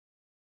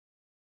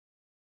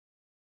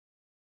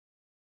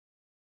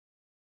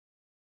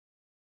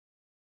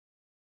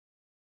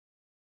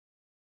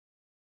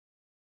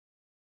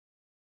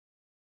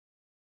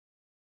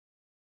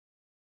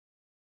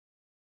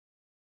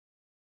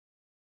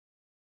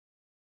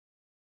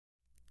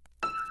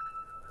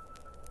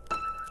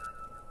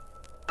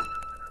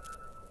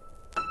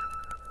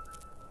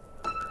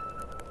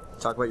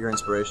Talk about your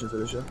inspiration for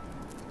the show.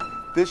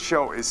 This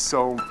show is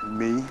so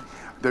me.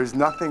 There's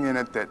nothing in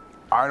it that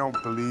I don't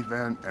believe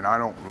in and I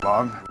don't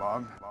love.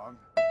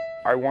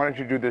 I wanted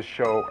to do this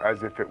show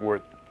as if it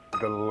were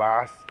the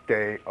last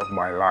day of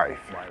my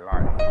life.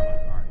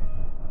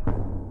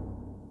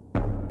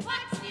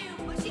 What's new,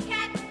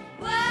 Pussycat?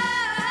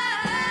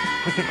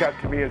 Whoa!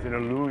 Pussycat to me is an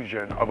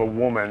illusion of a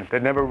woman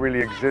that never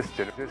really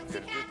existed.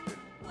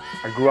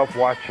 I grew up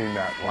watching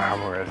that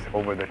glamorous,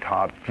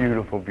 over-the-top,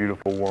 beautiful,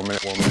 beautiful woman.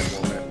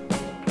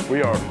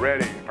 We are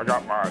ready. I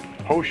got my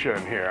potion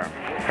here.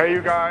 Hey,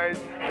 you guys,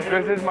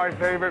 this is my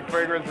favorite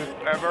fragrance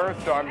ever,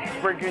 so I'm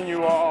sprinkling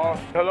you all.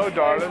 Hello,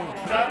 darling.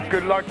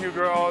 Good luck, you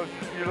girls.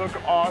 You look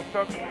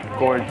awesome.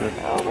 Gorgeous.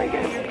 Oh, my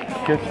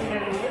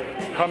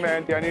goodness. Come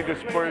in. I need to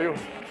spray you.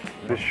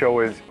 This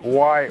show is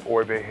why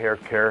Oribe Hair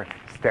Care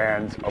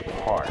stands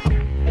apart.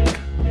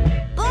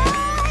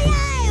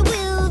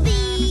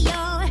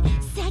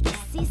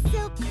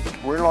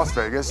 We're in Las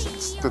Vegas.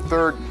 It's the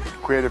third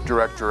creative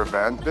director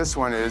event. This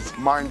one is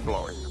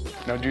mind-blowing.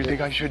 Now, do you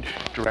think I should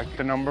direct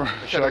the number?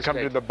 Should I come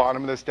to the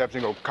bottom of the steps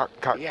and go cut?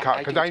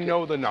 Because I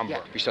know the number.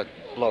 Yeah, we start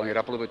blowing it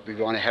up a little bit. We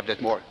want to have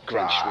that more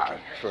crunch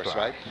looking first,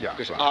 right? Yeah.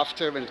 Because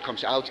after, when it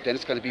comes out, then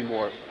it's going to be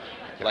more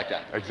like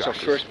that. Exactly.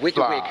 So first with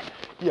the wig.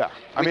 Yeah.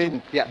 I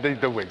mean, yeah.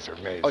 The wigs are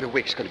amazing. Oh, the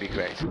wig's going to be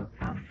great.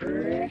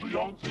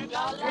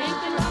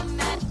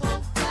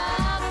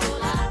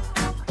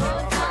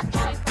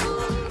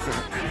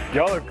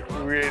 Y'all look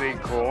really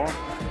cool.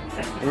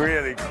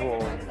 Really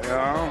cool, you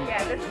know?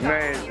 Yeah, this is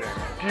amazing.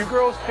 Do you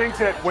girls think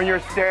that when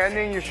you're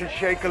standing, you should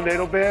shake a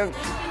little bit?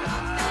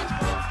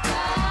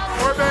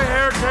 Oribe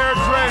Hair Care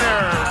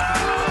trainers.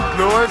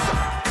 Louis,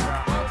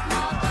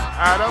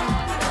 Adam,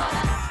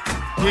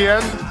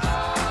 Ian,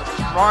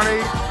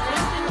 Ronnie,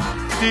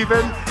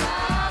 Steven,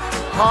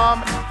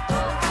 Tom,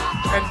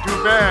 and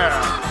Dubert.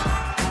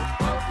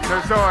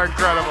 They're so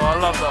incredible. I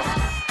love them.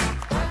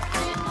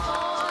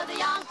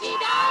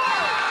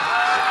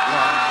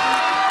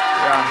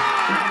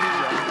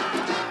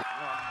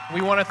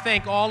 We want to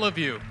thank all of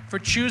you for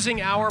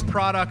choosing our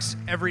products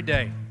every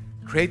day.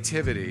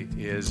 Creativity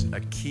is a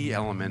key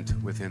element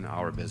within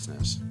our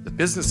business. The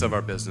business of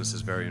our business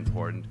is very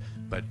important,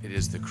 but it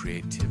is the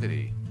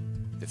creativity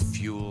that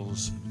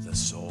fuels the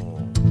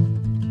soul.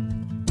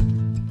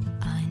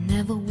 I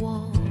never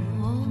walked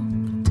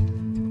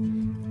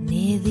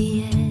near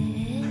the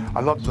edge.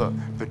 I love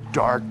the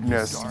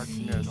darkness.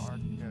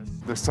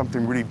 There's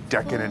something really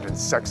decadent and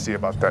sexy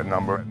about that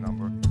number.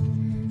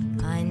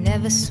 I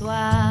never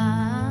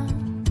swam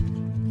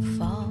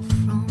far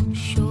from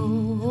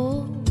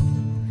shore,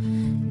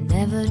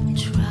 never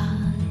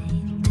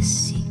tried the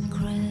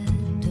secret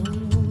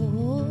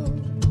door.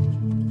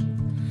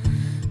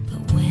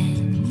 But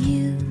when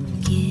you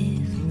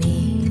give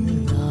me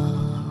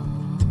love,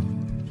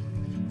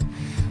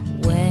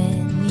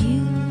 when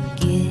you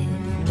give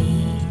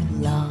me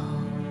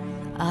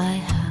love, I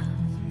have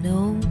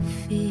no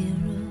fear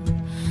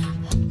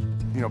of.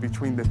 You know,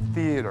 between the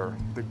theater,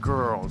 the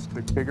girls,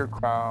 the bigger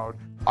crowd,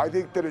 I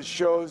think that it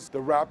shows the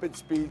rapid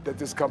speed that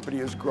this company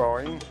is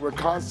growing. We're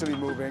constantly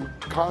moving,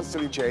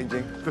 constantly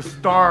changing. The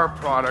star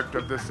product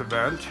of this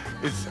event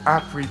is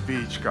Afri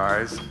Beach,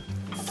 guys.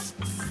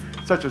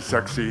 Such a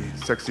sexy,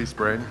 sexy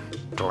spray.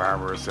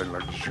 Glamorous and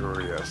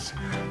luxurious.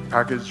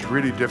 Packaged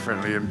really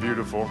differently and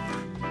beautiful.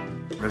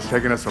 It's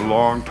taken us a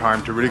long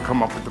time to really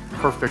come up with the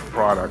perfect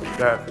product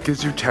that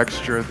gives you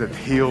texture, that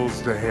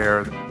heals the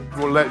hair.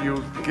 Will let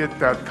you get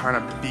that kind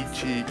of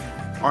beachy,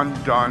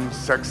 undone,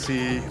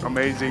 sexy,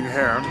 amazing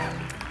hair.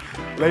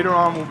 Later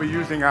on, we'll be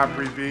using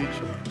Afri Beach.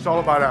 It's all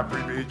about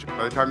Afri Beach.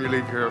 By the time you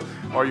leave here,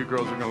 all you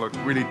girls are gonna look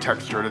really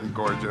textured and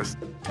gorgeous.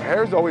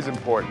 Hair is always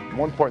important.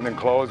 More important than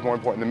clothes, more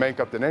important than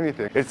makeup, than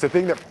anything. It's the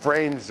thing that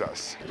frames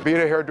us. Being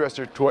a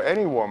hairdresser to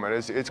any woman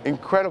it's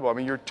incredible. I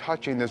mean, you're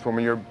touching this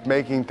woman, you're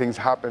making things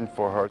happen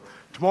for her.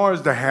 Tomorrow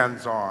is the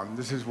hands-on.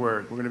 This is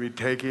where we're gonna be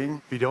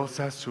taking Vidal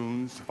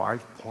Sassoon's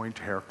 5-point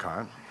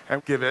haircut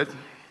and give it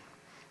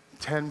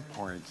 10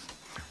 points.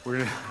 We're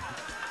gonna...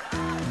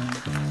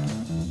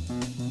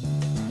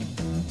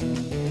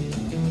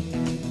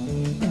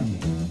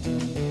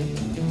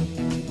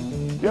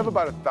 You have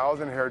about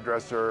 1,000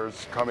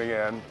 hairdressers coming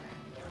in.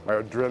 My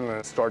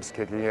adrenaline starts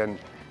kicking in.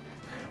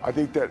 I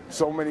think that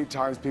so many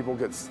times people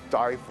get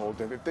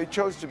stifled, and if they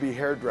chose to be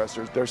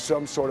hairdressers, there's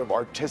some sort of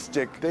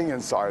artistic thing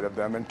inside of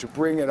them, and to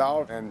bring it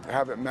out and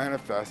have it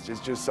manifest is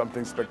just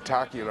something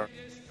spectacular.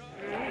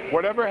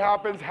 Whatever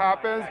happens,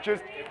 happens.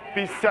 Just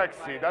be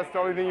sexy. That's the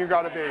only thing you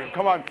gotta be.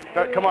 Come on,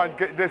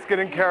 let's get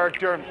in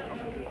character.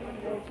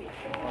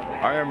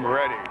 I am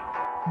ready.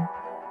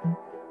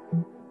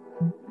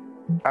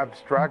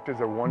 Abstract is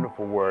a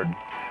wonderful word.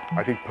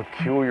 I think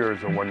peculiar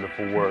is a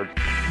wonderful word.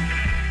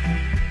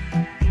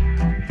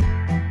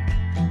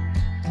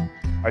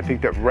 I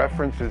think that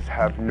references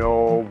have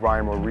no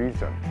rhyme or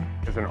reason.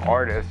 As an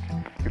artist,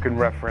 you can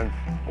reference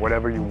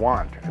whatever you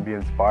want and be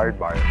inspired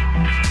by it.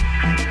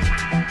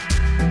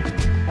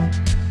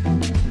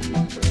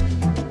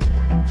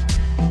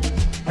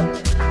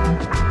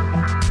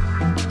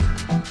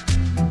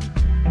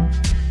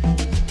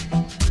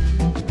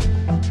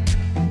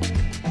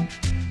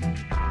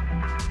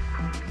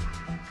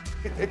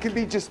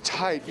 just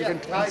tight. You can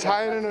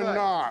tie it in a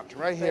knot.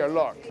 Right here,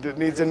 look. It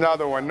needs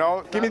another one.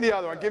 No, give me the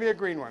other one. Give me a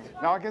green one.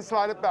 Now I can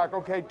slide it back.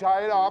 Okay,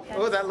 tie it up.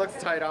 Oh, that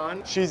looks tight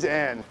on. She's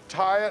in.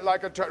 Tie it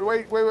like a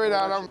wait,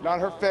 Adam. Not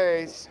her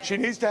face. She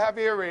needs to have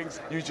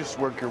earrings. You just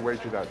work your way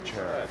to that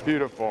chair.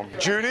 Beautiful.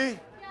 Judy,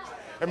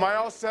 am I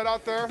all set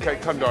out there? Okay,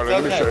 come, darling.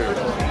 Let me show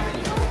you.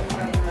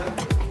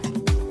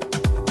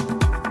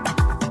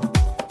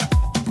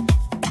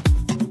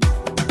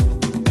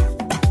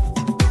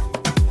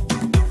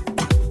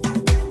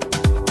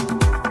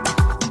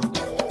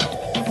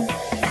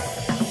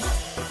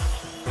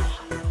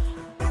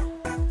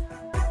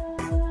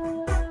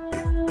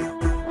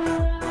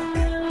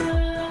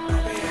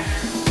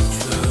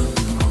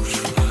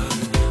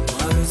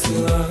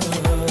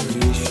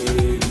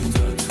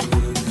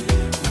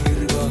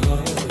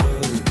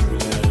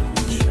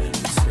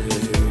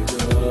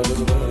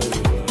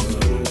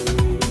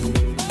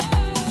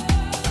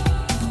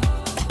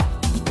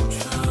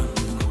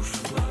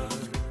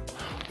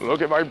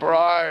 Look at my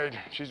bride.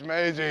 She's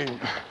amazing.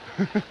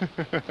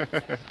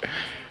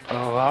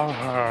 I love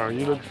her.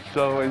 You look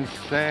so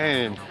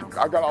insane.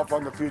 I got off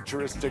on the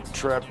futuristic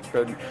trip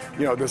and,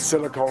 you know, the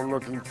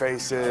silicone-looking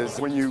faces.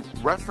 When you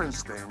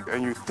reference things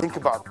and you think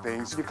about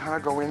things, you kind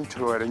of go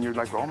into it and you're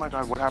like, oh my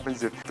God, what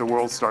happens if the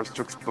world starts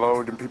to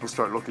explode and people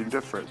start looking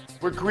different?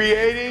 We're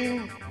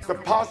creating the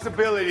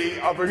possibility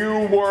of a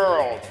new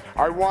world.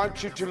 I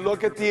want you to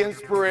look at the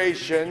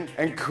inspiration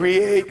and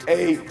create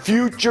a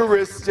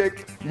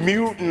futuristic,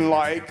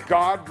 mutant-like,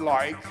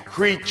 god-like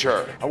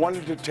creature. I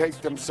wanted to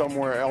take them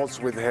somewhere else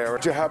with hair,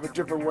 to have a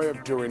different way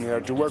of doing hair,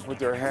 to work with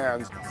their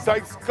hands. It's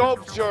like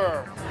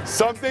sculpture.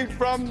 Something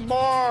from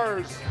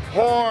Mars,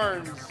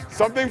 horns.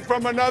 Something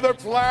from another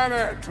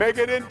planet. Make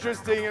it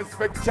interesting and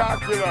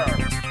spectacular.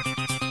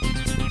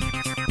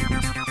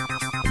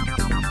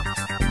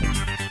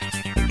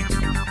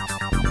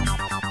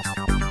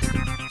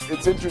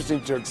 It's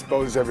interesting to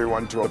expose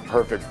everyone to a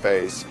perfect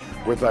face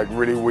with like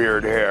really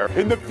weird hair.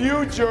 In the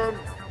future,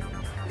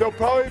 there'll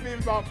probably be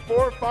about 4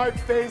 or 5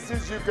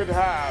 faces you could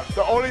have.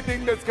 The only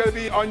thing that's gonna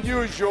be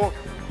unusual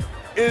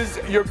is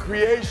your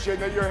creation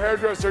that your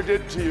hairdresser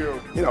did to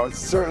you. You know, it's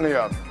certainly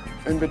an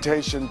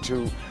invitation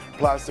to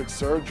plastic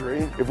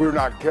surgery. If we're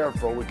not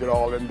careful, we could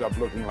all end up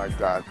looking like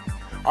that.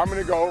 I'm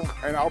gonna go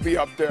and I'll be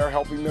up there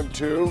helping them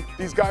too.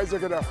 These guys are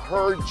gonna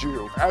herd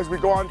you as we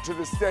go onto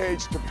the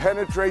stage to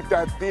penetrate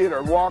that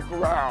theater, walk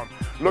around,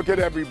 look at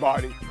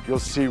everybody. You'll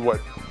see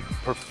what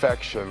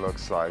perfection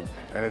looks like,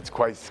 and it's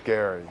quite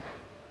scary.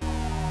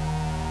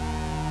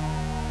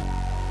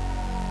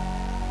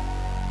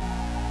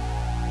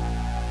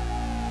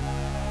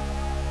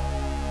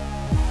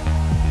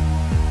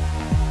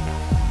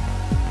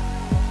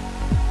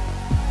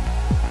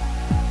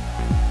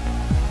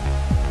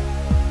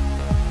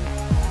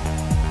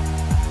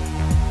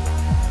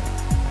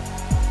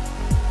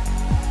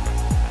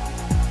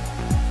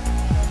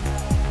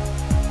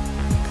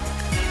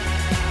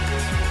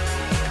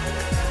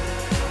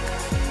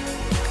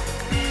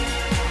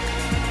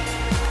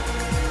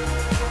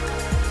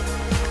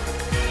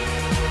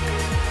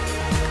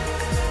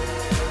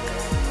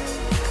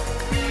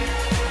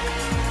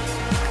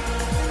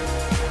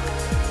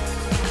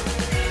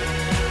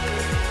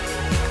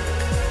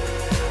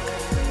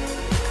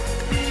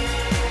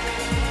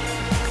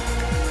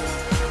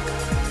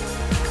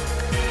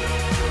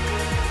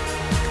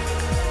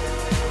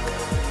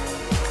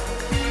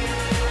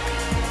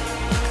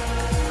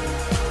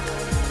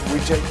 We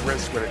take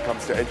risks when it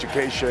comes to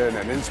education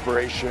and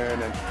inspiration,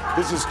 and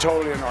this is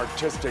totally an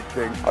artistic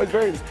thing. I was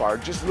very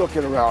inspired just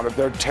looking around at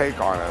their take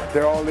on it.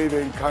 They're all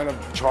leaving kind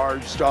of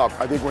charged up.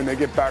 I think when they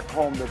get back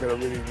home, they're going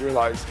to really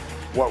realize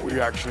what we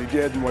actually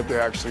did and what they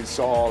actually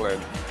saw,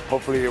 and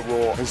hopefully it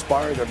will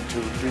inspire them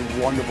to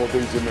do wonderful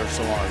things in their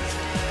salons.